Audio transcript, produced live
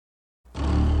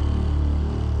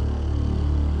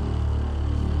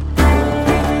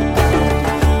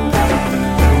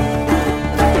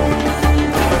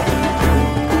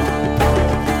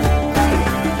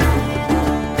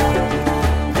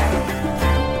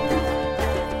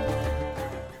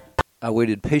I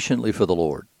waited patiently for the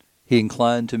Lord. He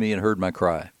inclined to me and heard my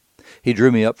cry. He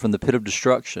drew me up from the pit of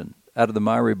destruction, out of the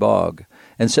miry bog,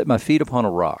 and set my feet upon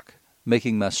a rock,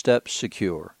 making my steps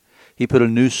secure. He put a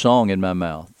new song in my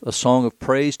mouth, a song of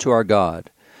praise to our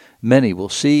God. Many will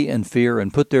see and fear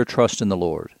and put their trust in the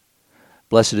Lord.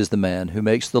 Blessed is the man who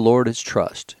makes the Lord his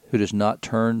trust, who does not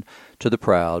turn to the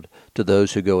proud, to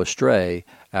those who go astray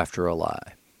after a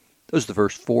lie. Those are the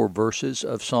first 4 verses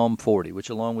of Psalm 40, which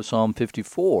along with Psalm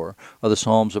 54 are the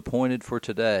Psalms appointed for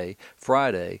today,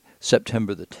 Friday,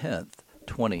 September the 10th,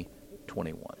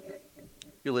 2021.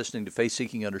 You're listening to Faith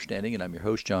Seeking Understanding, and I'm your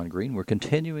host, John Green. We're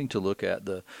continuing to look at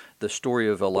the story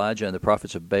of Elijah and the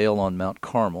prophets of Baal on Mount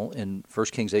Carmel in 1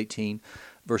 Kings 18,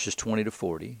 verses 20 to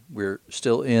 40. We're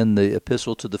still in the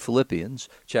epistle to the Philippians,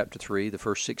 chapter 3, the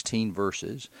first 16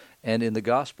 verses, and in the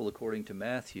Gospel according to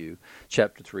Matthew,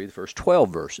 chapter 3, the first 12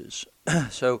 verses.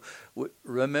 So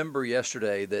remember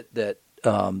yesterday that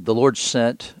the Lord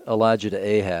sent Elijah to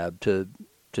Ahab to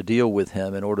deal with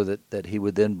him in order that he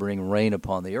would then bring rain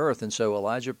upon the earth. And so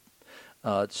Elijah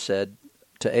said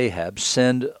to Ahab,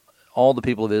 send all the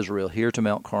people of Israel here to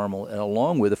Mount Carmel, and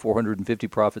along with the 450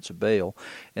 prophets of Baal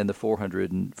and the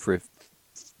 400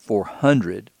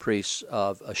 priests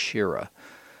of Asherah.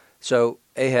 So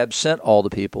Ahab sent all the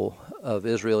people of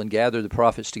Israel and gathered the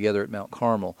prophets together at Mount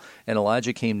Carmel. And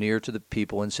Elijah came near to the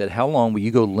people and said, how long will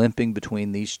you go limping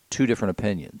between these two different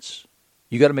opinions?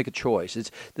 You got to make a choice.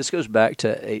 This goes back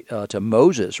to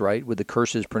Moses, right, with the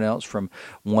curses pronounced from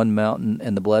one mountain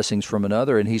and the blessings from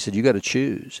another. And he said, you got to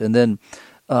choose. And then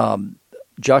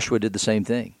Joshua did the same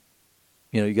thing.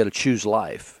 You know, you got to choose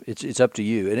life. It's up to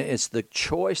you. And it's the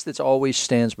choice that's always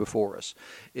stands before us.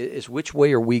 It's which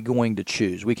way are we going to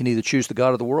choose? We can either choose the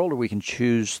God of the world or we can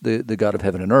choose the God of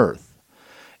heaven and earth.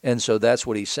 And so that's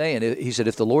what he's saying. He said,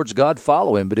 if the Lord's God,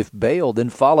 follow him. But if Baal, then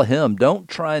follow him. Don't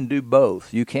try and do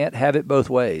both. You can't have it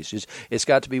both ways. It's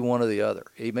got to be one or the other.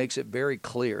 He makes it very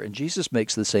clear. And Jesus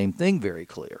makes the same thing very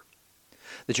clear.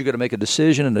 That you've got to make a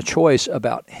decision and a choice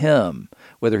about him,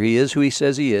 whether he is who he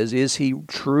says he is. Is he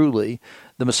truly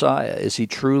the Messiah? Is he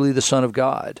truly the Son of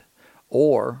God?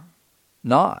 Or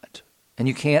not? And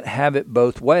you can't have it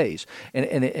both ways.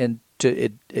 And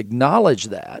to acknowledge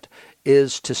that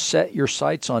is to set your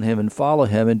sights on him and follow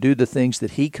him and do the things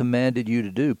that he commanded you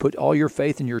to do. Put all your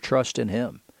faith and your trust in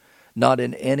him, not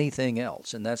in anything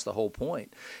else. And that's the whole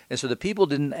point. And so the people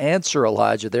didn't answer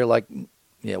Elijah. They're like,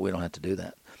 yeah, we don't have to do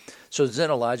that. So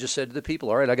then Elijah said to the people,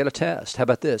 all right, I got a test. How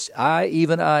about this?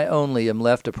 Even I only am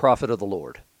left a prophet of the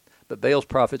Lord. But Baal's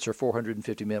prophets are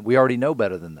 450 men. We already know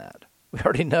better than that. We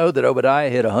already know that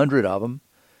Obadiah hit 100 of them.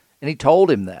 And he told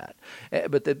him that.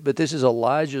 But this is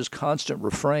Elijah's constant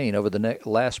refrain over the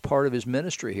last part of his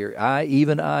ministry here.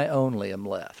 Even I only am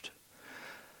left.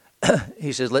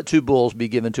 He says, let 2 bulls be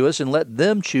given to us, and let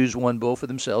them choose 1 bull for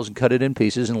themselves and cut it in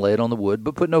pieces and lay it on the wood,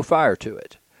 but put no fire to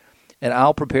it. And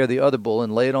I'll prepare the other bull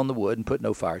and lay it on the wood and put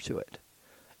no fire to it.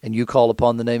 And you call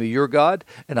upon the name of your God,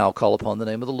 and I'll call upon the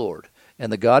name of the Lord.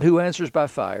 And the God who answers by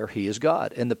fire, he is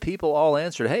God. And the people all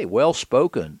answered, hey, well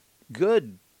spoken.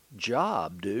 Good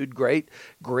job, dude.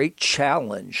 Great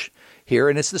challenge here.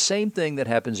 And it's the same thing that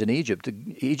happens in Egypt.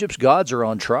 Egypt's gods are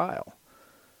on trial.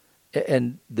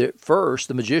 And first,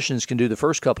 the magicians can do the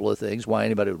first couple of things. Why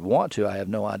anybody would want to, I have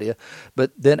no idea.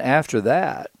 But then after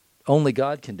that, only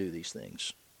God can do these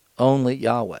things. Only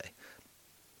Yahweh.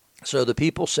 So the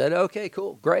people said, okay,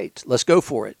 cool, great, let's go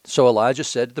for it. So Elijah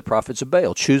said to the prophets of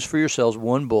Baal, choose for yourselves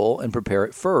 1 bull and prepare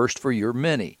it first for your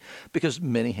many, because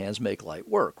many hands make light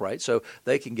work, right? So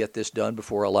they can get this done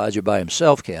before Elijah by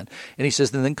himself can. And he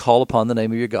says, then call upon the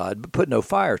name of your God, but put no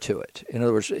fire to it. In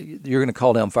other words, you're going to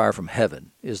call down fire from heaven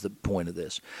is the point of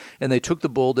this. And they took the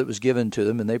bull that was given to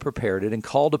them, and they prepared it, and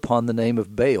called upon the name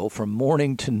of Baal from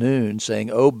morning to noon,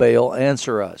 saying, O Baal,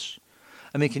 answer us.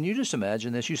 I mean, can you just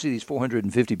imagine this? You see these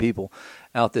 450 people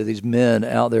out there, these men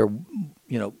out there,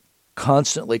 you know,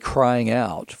 constantly crying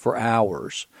out for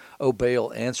hours. Oh,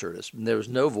 Baal, answered us. And there was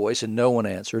no voice and no one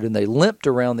answered, and they limped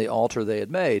around the altar they had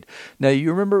made. Now,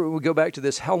 you remember, we go back to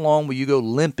this, how long will you go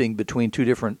limping between 2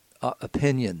 different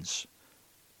opinions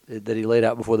that he laid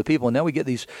out before the people? And now we get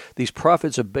these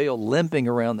prophets of Baal limping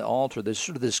around the altar. There's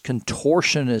sort of this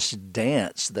contortionist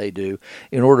dance they do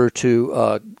in order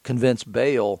to convince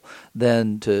Baal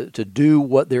then to do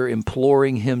what they're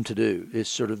imploring him to do. It's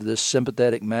sort of this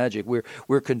sympathetic magic.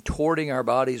 We're contorting our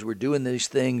bodies. We're doing these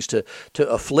things to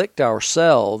afflict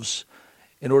ourselves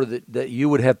in order that you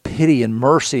would have pity and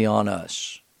mercy on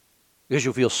us, because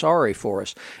you'll feel sorry for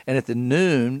us. And at the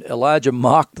noon, Elijah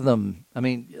mocked them. I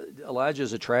mean,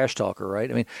 Elijah's a trash talker, right?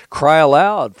 I mean, cry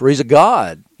aloud, for he's a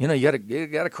god. You know, you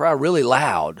got to cry really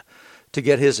loud to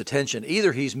get his attention.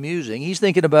 Either he's musing, he's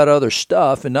thinking about other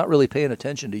stuff and not really paying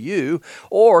attention to you,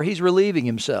 or he's relieving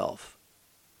himself.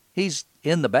 He's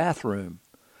in the bathroom,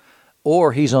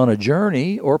 or he's on a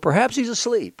journey, or perhaps he's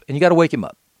asleep, and you got to wake him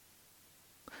up.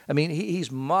 I mean,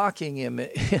 he's mocking him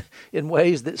in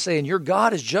ways that saying, your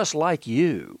God is just like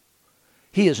you.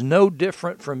 He is no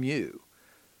different from you.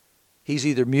 He's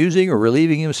either musing or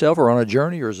relieving himself or on a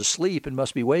journey or is asleep and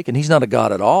must be wakened. He's not a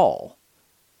God at all,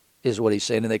 is what he's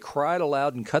saying. And they cried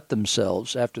aloud and cut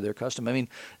themselves after their custom. I mean,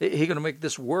 he's going to make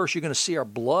this worse. You're going to see our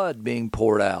blood being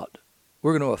poured out.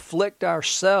 We're going to afflict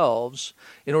ourselves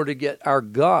in order to get our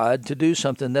God to do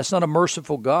something. That's not a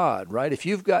merciful God, right? If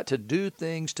you've got to do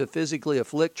things to physically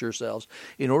afflict yourselves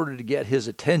in order to get his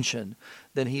attention,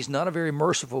 then he's not a very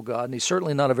merciful God, and he's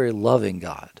certainly not a very loving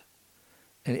God.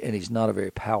 And he's not a very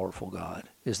powerful God,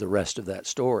 is the rest of that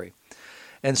story.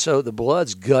 And so the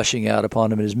blood's gushing out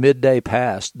upon them, and as midday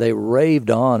passed, they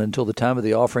raved on until the time of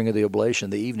the offering of the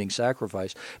oblation, the evening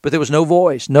sacrifice. But there was no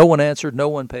voice. No one answered. No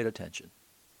one paid attention.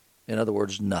 In other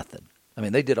words, nothing. I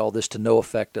mean, they did all this to no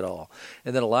effect at all.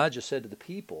 And then Elijah said to the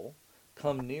people,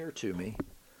 come near to me.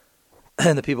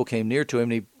 And the people came near to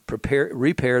him, and he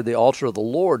repaired the altar of the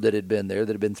Lord that had been there,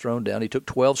 that had been thrown down. He took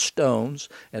 12 stones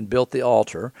and built the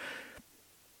altar,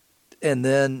 and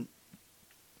then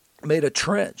made a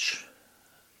trench,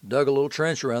 dug a little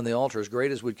trench around the altar as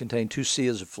great as would contain 2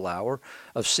 seahs of flour,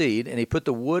 of seed, and he put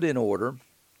the wood in order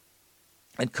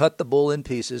and cut the bull in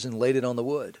pieces and laid it on the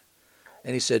wood.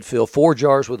 And he said, fill 4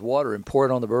 jars with water and pour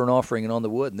it on the burnt offering and on the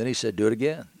wood. And then he said, do it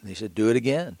again. And he said, do it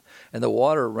again. And the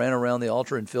water ran around the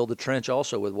altar and filled the trench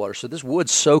also with water. So this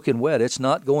wood's soaking wet. It's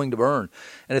not going to burn.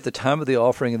 And at the time of the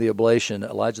offering of the oblation,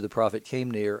 Elijah the prophet came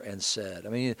near and said, I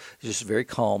mean, just very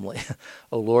calmly,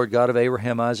 O Lord God of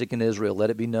Abraham, Isaac, and Israel,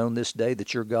 let it be known this day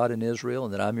that you're God in Israel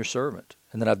and that I'm your servant,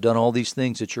 and that I've done all these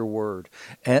things at your word.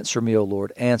 Answer me, O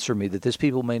Lord, answer me, that this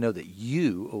people may know that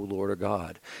you, O Lord, are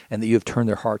God, and that you have turned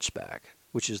their hearts back,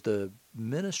 which is the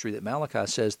ministry that Malachi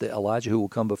says that Elijah, who will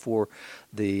come before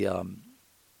the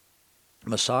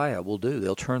Messiah, will do.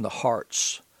 They'll turn the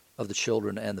hearts of the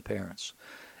children and the parents.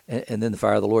 And then the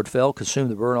fire of the Lord fell,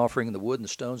 consumed the burnt offering and the wood and the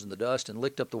stones and the dust, and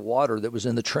licked up the water that was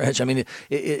in the trench. I mean,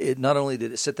 it not only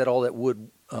did it set all that wood,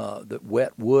 that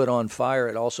wet wood on fire,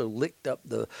 it also licked up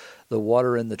the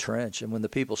water in the trench. And when the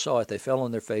people saw it, they fell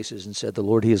on their faces and said, the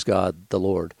Lord, he is God. The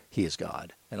Lord, he is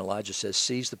God. And Elijah says,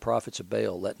 seize the prophets of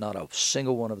Baal, let not a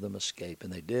single one of them escape.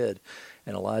 And they did.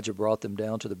 And Elijah brought them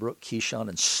down to the brook Kishon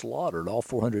and slaughtered all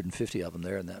 450 of them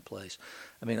there in that place.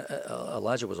 I mean,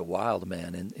 Elijah was a wild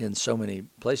man in so many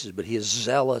places, but he is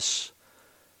zealous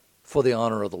for the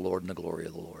honor of the Lord and the glory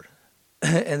of the Lord.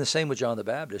 And the same with John the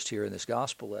Baptist here in this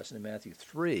gospel lesson in Matthew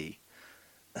 3.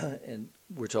 And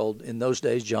we're told, in those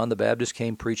days, John the Baptist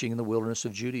came preaching in the wilderness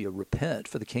of Judea, repent,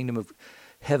 for the kingdom of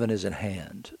heaven is at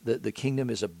hand. The kingdom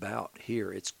is about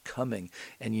here. It's coming,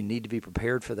 and you need to be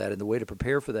prepared for that. And the way to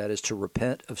prepare for that is to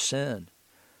repent of sin.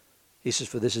 He says,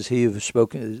 for this is he who was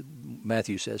spoken,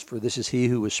 Matthew says, for this is he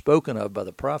who was spoken of by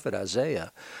the prophet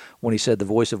Isaiah when he said, the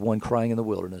voice of one crying in the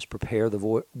wilderness, prepare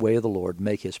the way of the Lord,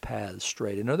 make his paths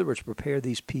straight. In other words, prepare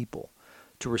these people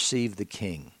to receive the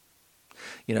king.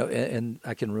 You know, and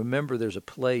I can remember there's a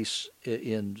place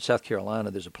in South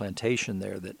Carolina, there's a plantation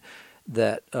there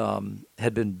that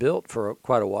had been built for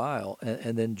quite a while,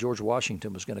 and then George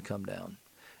Washington was going to come down,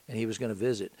 and he was going to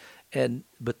visit.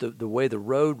 But the way the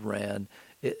road ran,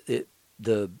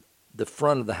 the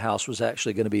front of the house was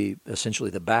actually going to be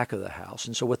essentially the back of the house.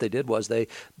 And so what they did was they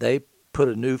put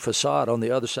a new facade on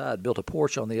the other side, built a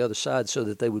porch on the other side so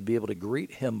that they would be able to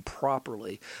greet him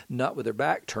properly, not with their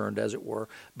back turned, as it were,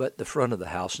 but the front of the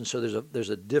house. And so there's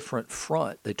a different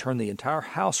front. They turned the entire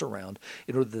house around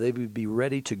in order that they would be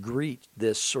ready to greet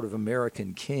this sort of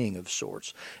American king of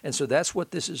sorts. And so that's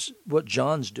what what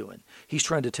John's doing. He's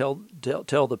trying to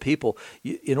tell the people,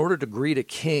 in order to greet a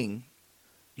king,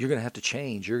 you're going to have to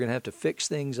change. You're going to have to fix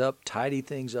things up, tidy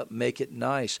things up, make it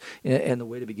nice. And the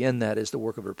way to begin that is the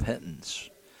work of repentance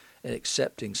and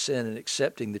accepting sin and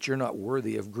accepting that you're not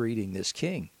worthy of greeting this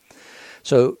king.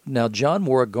 So now John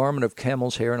wore a garment of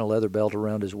camel's hair and a leather belt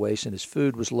around his waist, and his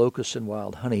food was locusts and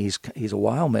wild honey. He's a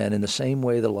wild man in the same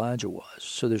way that Elijah was.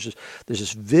 So there's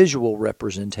this visual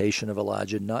representation of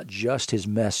Elijah, not just his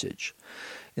message.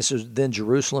 And so then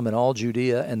Jerusalem and all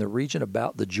Judea and the region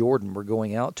about the Jordan were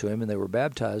going out to him, and they were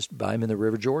baptized by him in the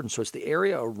river Jordan. So it's the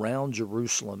area around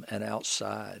Jerusalem and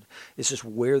outside. It's just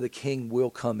where the king will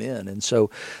come in. And so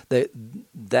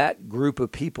that group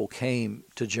of people came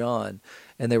to John,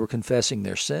 and they were confessing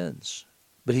their sins.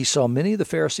 But he saw many of the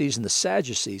Pharisees and the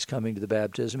Sadducees coming to the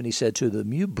baptism, and he said to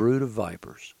them, you brood of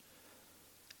vipers.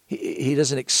 He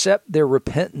doesn't accept their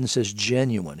repentance as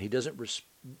genuine. He doesn't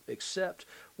accept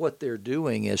what they're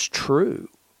doing as true.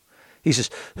 He says,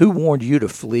 who warned you to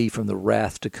flee from the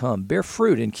wrath to come? Bear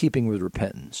fruit in keeping with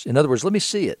repentance. In other words, let me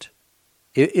see it.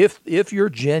 If you're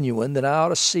genuine, then I ought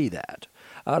to see that.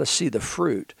 I ought to see the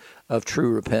fruit of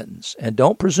true repentance. And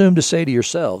don't presume to say to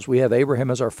yourselves, we have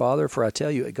Abraham as our father, for I tell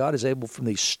you, God is able from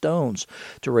these stones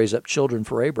to raise up children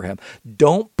for Abraham.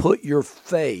 Don't put your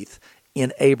faith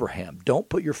in Abraham. Don't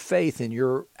put your faith in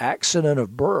your accident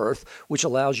of birth, which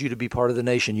allows you to be part of the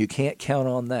nation. You can't count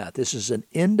on that. This is an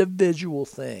individual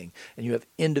thing, and you have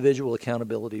individual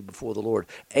accountability before the Lord.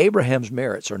 Abraham's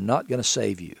merits are not going to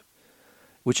save you,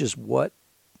 which is what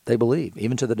they believe,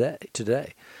 even to the day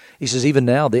today. He says, even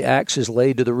now the axe is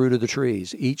laid to the root of the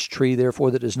trees. Each tree,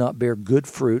 therefore, that does not bear good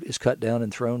fruit is cut down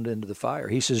and thrown into the fire.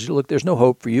 He says, look, there's no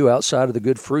hope for you outside of the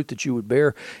good fruit that you would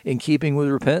bear in keeping with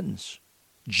repentance.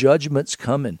 Judgment's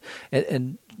coming.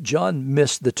 And John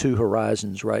missed the two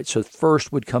horizons, right? So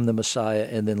first would come the Messiah,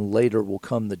 and then later will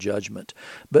come the judgment.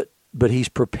 But he's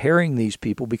preparing these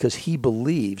people because he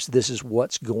believes this is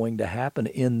what's going to happen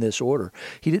in this order.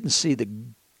 He didn't see the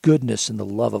goodness and the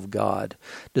love of God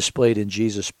displayed in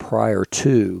Jesus prior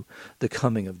to the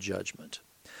coming of judgment.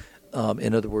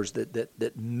 In other words,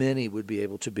 that many would be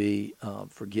able to be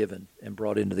forgiven and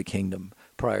brought into the kingdom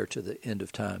prior to the end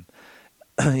of time.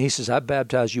 He says, I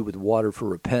baptize you with water for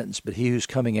repentance, but he who's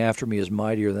coming after me is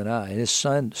mightier than I. And his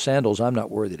sandals I'm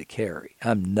not worthy to carry.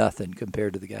 I'm nothing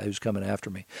compared to the guy who's coming after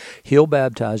me. He'll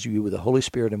baptize you with the Holy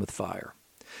Spirit and with fire.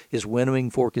 His winnowing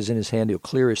fork is in his hand. He'll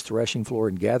clear his threshing floor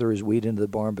and gather his wheat into the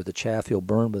barn, but the chaff he'll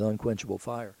burn with unquenchable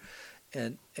fire.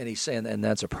 And he's saying, and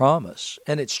that's a promise.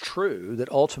 And it's true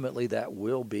that ultimately that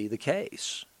will be the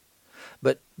case.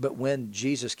 But when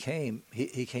Jesus came,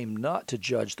 he came not to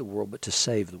judge the world, but to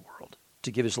save the world,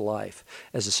 to give his life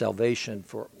as a salvation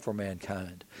for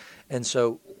mankind. And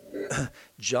so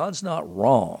John's not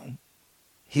wrong.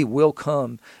 He will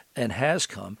come and has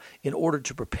come in order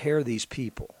to prepare these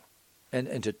people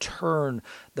and to turn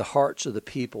the hearts of the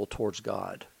people towards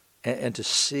God and to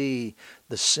see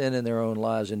the sin in their own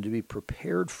lives and to be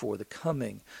prepared for the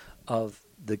coming of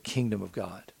the kingdom of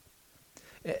God.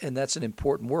 And that's an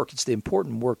important work. It's the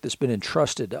important work that's been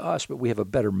entrusted to us, but we have a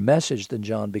better message than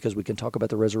John because we can talk about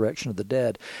the resurrection of the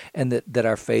dead and that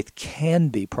our faith can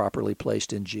be properly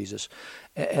placed in Jesus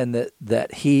and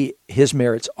that his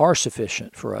merits are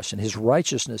sufficient for us and his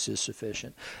righteousness is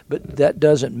sufficient. But that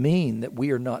doesn't mean that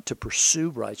we are not to pursue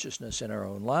righteousness in our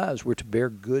own lives. We're to bear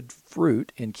good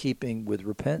fruit in keeping with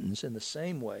repentance in the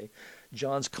same way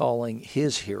John's calling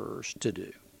his hearers to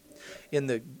do. In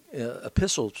the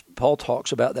epistles, Paul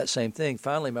talks about that same thing.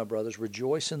 Finally, my brothers,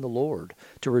 rejoice in the Lord.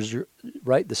 To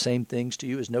write the same things to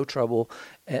you is no trouble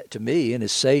to me and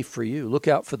is safe for you. Look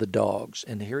out for the dogs.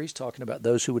 And here he's talking about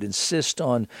those who would insist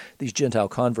on these Gentile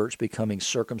converts becoming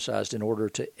circumcised in order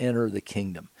to enter the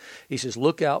kingdom. He says,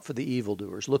 look out for the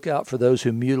evildoers. Look out for those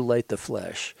who mutilate the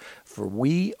flesh. For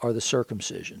we are the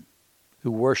circumcision who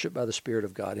worship by the Spirit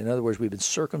of God. In other words, we've been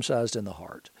circumcised in the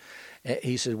heart.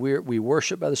 He said, we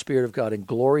worship by the Spirit of God and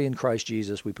glory in Christ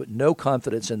Jesus. We put no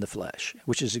confidence in the flesh,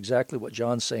 which is exactly what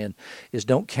John's saying, is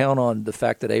don't count on the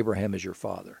fact that Abraham is your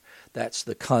father. That's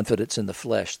the confidence in the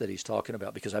flesh that he's talking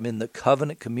about, because I'm in the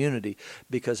covenant community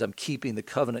because I'm keeping the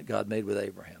covenant God made with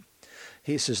Abraham.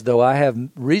 He says, though I have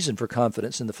reason for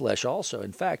confidence in the flesh also.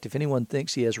 In fact, if anyone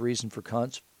thinks he has reason for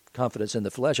confidence in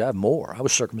the flesh, I have more. I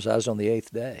was circumcised on the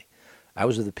 8th day. I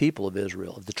was of the people of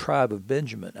Israel, of the tribe of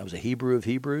Benjamin. I was a Hebrew of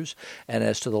Hebrews, and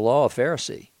as to the law, a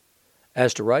Pharisee.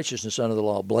 As to righteousness under the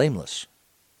law, blameless.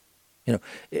 You know,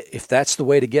 if that's the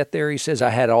way to get there, he says, I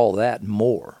had all that and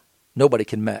more. Nobody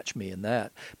can match me in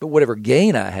that. But whatever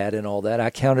gain I had in all that, I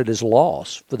counted as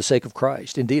loss for the sake of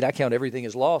Christ. Indeed, I count everything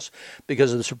as loss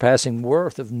because of the surpassing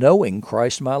worth of knowing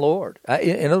Christ my Lord.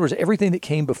 In other words, everything that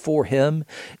came before him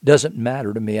doesn't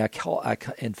matter to me.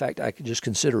 In fact, I just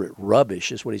consider it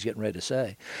rubbish, is what he's getting ready to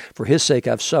say. For his sake,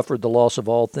 I've suffered the loss of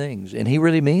all things. And he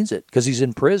really means it because he's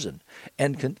in prison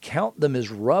and can count them as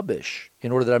rubbish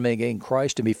in order that I may gain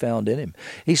Christ and be found in him.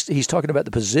 He's talking about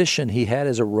the position he had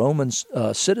as a Roman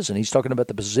citizen. He's talking about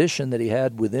the position that he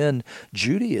had within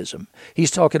Judaism.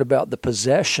 He's talking about the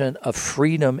possession of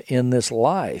freedom in this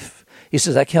life. He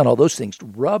says, I count all those things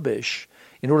rubbish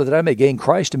in order that I may gain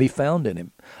Christ and be found in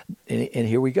him. And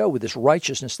here we go with this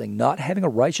righteousness thing, not having a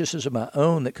righteousness of my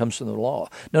own that comes from the law.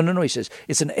 No, he says,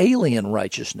 it's an alien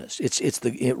righteousness. It's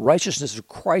the righteousness of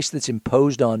Christ that's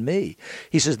imposed on me.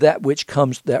 He says that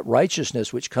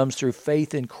righteousness which comes through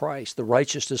faith in Christ, the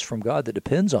righteousness from God that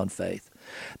depends on faith,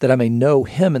 that I may know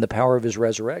him in the power of his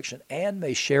resurrection and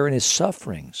may share in his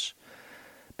sufferings,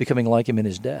 becoming like him in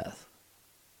his death.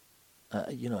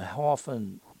 how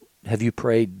often have you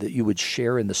prayed that you would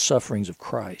share in the sufferings of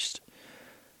Christ?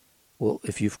 Well,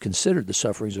 if you've considered the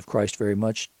sufferings of Christ very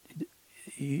much,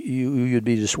 you'd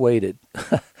be dissuaded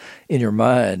in your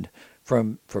mind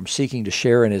from seeking to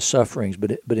share in his sufferings,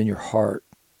 but in your heart,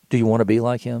 do you want to be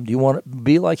like him? Do you want to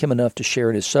be like him enough to share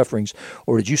in his sufferings,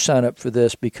 or did you sign up for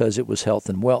this because it was health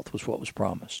and wealth was what was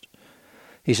promised?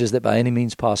 He says that by any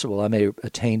means possible I may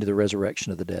attain to the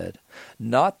resurrection of the dead.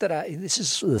 Not that this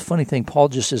is the funny thing, Paul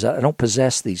just says, I don't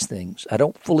possess these things. I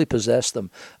don't fully possess them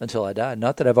until I die.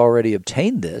 Not that I've already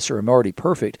obtained this or am already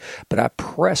perfect, but I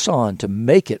press on to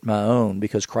make it my own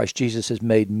because Christ Jesus has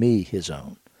made me his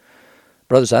own.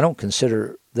 Brothers, I don't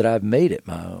consider that I've made it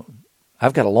my own.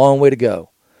 I've got a long way to go.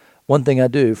 One thing I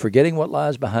do, forgetting what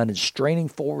lies behind and straining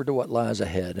forward to what lies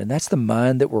ahead. And that's the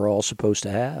mind that we're all supposed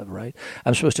to have, right?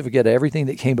 I'm supposed to forget everything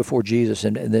that came before Jesus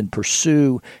and then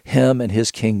pursue him and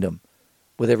his kingdom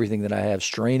with everything that I have,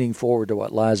 straining forward to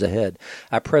what lies ahead.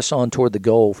 I press on toward the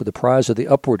goal for the prize of the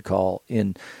upward call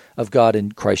of God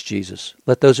in Christ Jesus.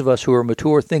 Let those of us who are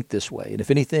mature think this way. And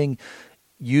if anything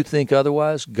you think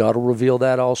otherwise, God will reveal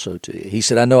that also to you. He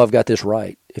said, I know I've got this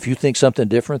right. If you think something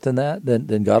different than that,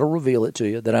 then God will reveal it to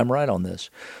you that I'm right on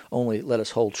this. Only let us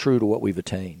hold true to what we've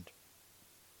attained.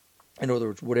 In other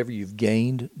words, whatever you've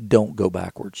gained, don't go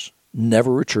backwards.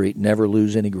 Never retreat, never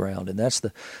lose any ground. And that's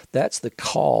the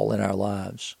call in our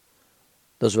lives.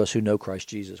 Those of us who know Christ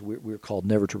Jesus, we're called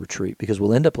never to retreat, because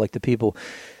we'll end up like the people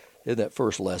in that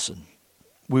first lesson.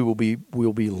 We'll be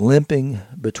limping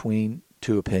between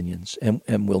two opinions,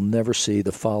 and we'll never see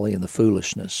the folly and the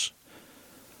foolishness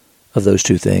of those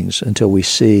two things until we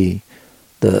see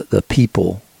the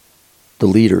people, the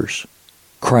leaders,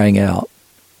 crying out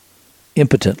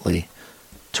impotently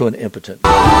to an impotent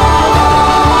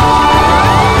God.